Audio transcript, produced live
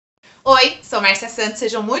Oi, sou Márcia Santos,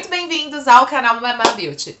 sejam muito bem-vindos ao canal Mama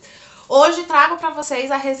Beauty. Hoje trago pra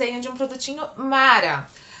vocês a resenha de um produtinho mara,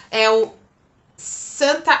 é o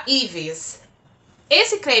Santa Ives.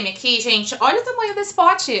 Esse creme aqui, gente, olha o tamanho desse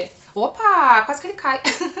pote. Opa, quase que ele cai.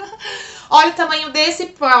 Olha o tamanho desse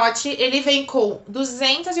pote, ele vem com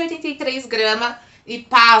 283 gramas e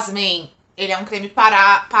pasmem, ele é um creme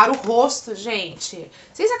para o rosto, gente.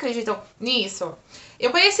 Vocês acreditam nisso? Eu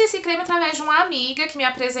conheci esse creme através de uma amiga que me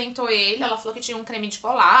apresentou ele. Ela falou que tinha um creme de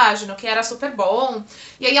colágeno, que era super bom.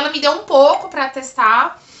 E aí ela me deu um pouco pra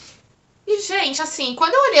testar. E, gente, assim,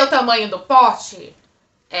 quando eu olhei o tamanho do pote,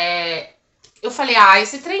 eu falei,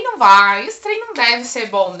 esse trem não vai, esse trem não deve ser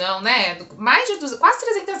bom não, né? Mais de quase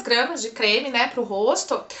 300 gramas de creme, né, pro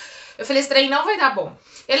rosto. Eu falei, esse trem não vai dar bom.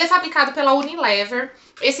 Ele é fabricado pela Unilever.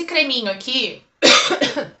 Esse creminho aqui,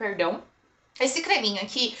 perdão, esse creminho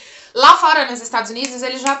aqui, lá fora nos Estados Unidos,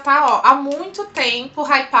 ele já tá, ó, há muito tempo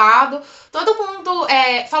hypado. Todo mundo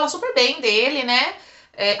fala super bem dele, né,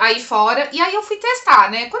 aí fora. E aí eu fui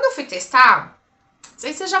testar, né? Quando eu fui testar,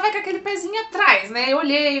 você já vai com aquele pezinho atrás, né? Eu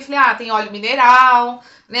olhei e falei, tem óleo mineral,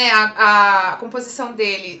 né? A composição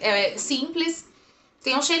dele é simples,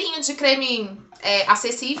 tem um cheirinho de creme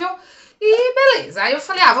acessível e beleza. Aí eu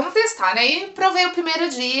falei, vamos testar, né? E provei o primeiro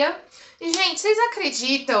dia. E, gente, vocês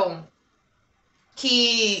acreditam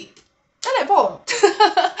que ele é bom?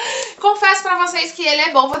 Confesso pra vocês que ele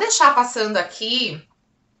é bom. Vou deixar passando aqui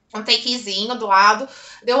um takezinho do lado,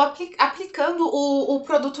 deu aplicando o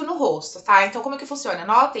produto no rosto, tá? Então, como é que funciona?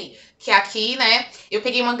 Notem que aqui, né, eu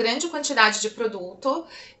peguei uma grande quantidade de produto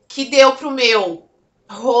que deu pro meu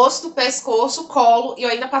rosto, pescoço, colo e eu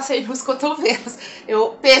ainda passei nos cotovelos. Eu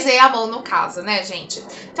pesei a mão no caso, né, gente?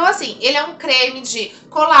 Então, assim, ele é um creme de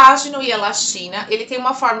colágeno e elastina. Ele tem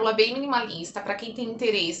uma fórmula bem minimalista. Pra quem tem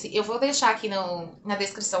interesse, eu vou deixar aqui na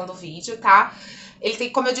descrição do vídeo, tá? Ele tem,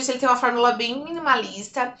 como eu disse, ele tem uma fórmula bem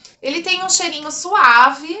minimalista. Ele tem um cheirinho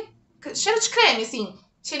suave. Cheiro de creme, assim.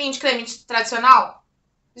 Cheirinho de creme tradicional.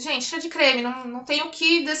 Gente, cheiro de creme, não tem o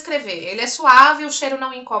que descrever. Ele é suave, o cheiro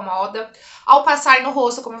não incomoda. Ao passar no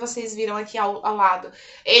rosto, como vocês viram aqui ao lado,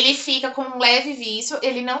 ele fica com um leve vício,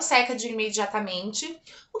 ele não seca de imediatamente.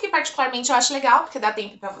 O que particularmente eu acho legal, porque dá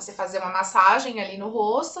tempo pra você fazer uma massagem ali no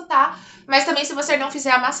rosto, tá? Mas também se você não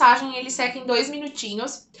fizer a massagem, ele seca em 2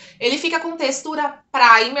 minutinhos. Ele fica com textura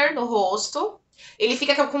primer no rosto. Ele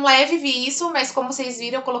fica com leve vício, mas como vocês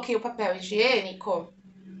viram, eu coloquei o papel higiênico.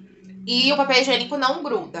 E o papel higiênico não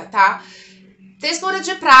gruda, tá? Textura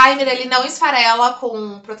de primer, ele não esfarela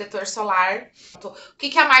com protetor solar. O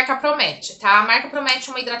que a marca promete, tá? A marca promete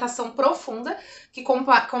uma hidratação profunda, que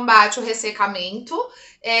combate o ressecamento,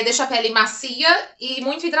 deixa a pele macia e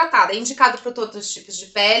muito hidratada. É indicado para todos os tipos de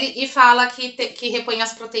pele e fala que repõe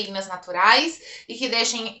as proteínas naturais e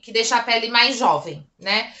que deixa a pele mais jovem,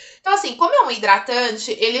 né? Então, assim, como é um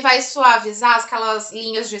hidratante, ele vai suavizar aquelas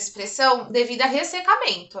linhas de expressão devido a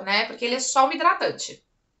ressecamento, né? Porque ele é só um hidratante.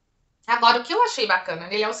 Agora, o que eu achei bacana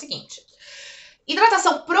nele é o seguinte.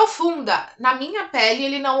 Hidratação profunda, na minha pele,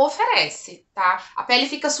 ele não oferece, tá? A pele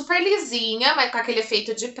fica super lisinha, mas com aquele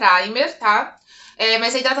efeito de primer, tá?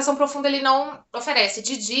 Mas a hidratação profunda ele não oferece.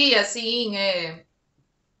 De dia, assim,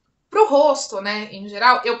 pro rosto, né, em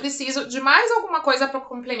geral, eu preciso de mais alguma coisa pra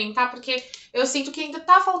complementar, porque eu sinto que ainda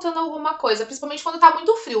tá faltando alguma coisa, principalmente quando tá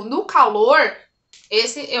muito frio. No calor,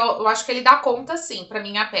 esse eu acho que ele dá conta sim pra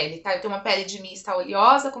minha pele, tá? Eu tenho uma pele de mista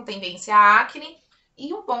oleosa com tendência a acne.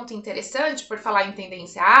 E um ponto interessante, por falar em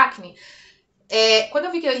tendência a acne, quando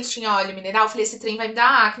eu vi que ele tinha óleo mineral, eu falei, esse trem vai me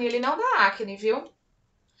dar acne. Ele não dá acne, viu?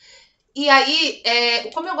 E aí,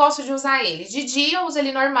 como eu gosto de usar ele? De dia eu uso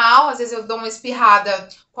ele normal, às vezes eu dou uma espirrada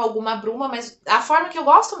com alguma bruma, mas a forma que eu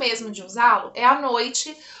gosto mesmo de usá-lo é à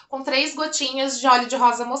noite, com 3 gotinhas de óleo de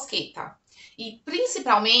rosa mosqueta. E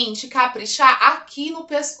principalmente caprichar aqui no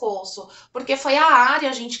pescoço, porque foi a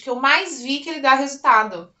área, gente, que eu mais vi que ele dá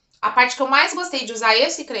resultado. A parte que eu mais gostei de usar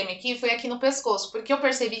esse creme aqui foi aqui no pescoço, porque eu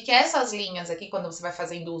percebi que essas linhas aqui, quando você vai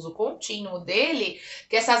fazendo uso contínuo dele,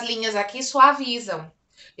 que essas linhas aqui suavizam.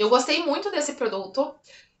 Eu gostei muito desse produto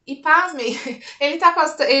e, pasmem, ele tá com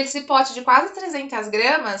esse pote de quase 300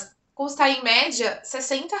 gramas, custa em média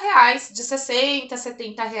R$60, de 60,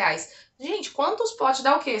 R$70. Gente, quantos potes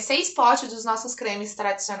dá o quê? 6 potes dos nossos cremes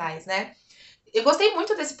tradicionais, né? Eu gostei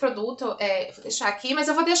muito desse produto, vou deixar aqui, mas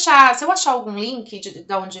eu vou deixar, se eu achar algum link de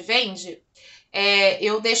onde vende,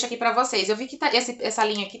 eu deixo aqui pra vocês. Eu vi que essa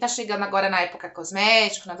linha aqui tá chegando agora na época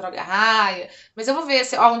cosmético, na Droga Raia, mas eu vou ver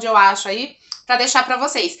onde eu acho aí pra deixar pra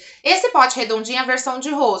vocês. Esse pote redondinho é a versão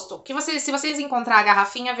de rosto, que se vocês encontrar a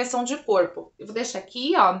garrafinha, é a versão de corpo. Eu vou deixar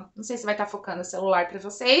aqui, ó, não sei se vai estar focando o celular pra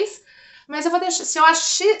vocês, mas eu vou deixar, se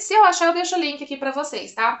eu achar, eu deixo o link aqui pra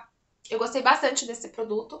vocês, tá? Eu gostei bastante desse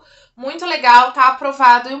produto. Muito legal, tá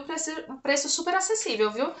aprovado e um preço super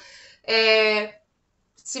acessível, viu?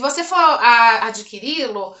 Se você for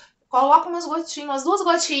adquiri-lo, coloca umas gotinhas, 2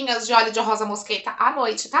 gotinhas de óleo de rosa mosqueta à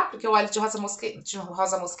noite, tá? Porque o óleo de rosa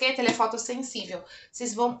mosqueta, ele é fotossensível.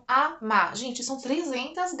 Vocês vão amar. Gente, são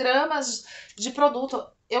 300 gramas de produto.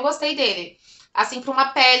 Eu gostei dele. Assim, para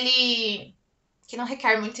uma pele que não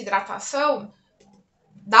requer muita hidratação,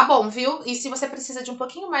 dá bom, viu? E se você precisa de um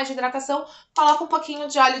pouquinho mais de hidratação, coloca um pouquinho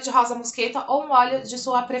de óleo de rosa mosqueta ou um óleo de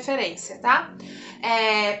sua preferência, tá?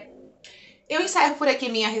 Eu encerro por aqui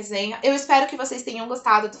minha resenha. Eu espero que vocês tenham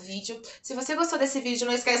gostado do vídeo. Se você gostou desse vídeo,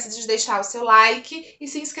 não esqueça de deixar o seu like e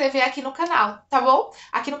se inscrever aqui no canal, tá bom?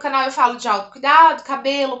 Aqui no canal eu falo de autocuidado,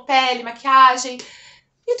 cabelo, pele, maquiagem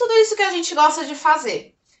e tudo isso que a gente gosta de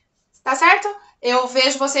fazer, tá certo? Eu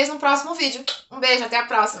vejo vocês no próximo vídeo. Um beijo, até a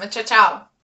próxima. Tchau, tchau!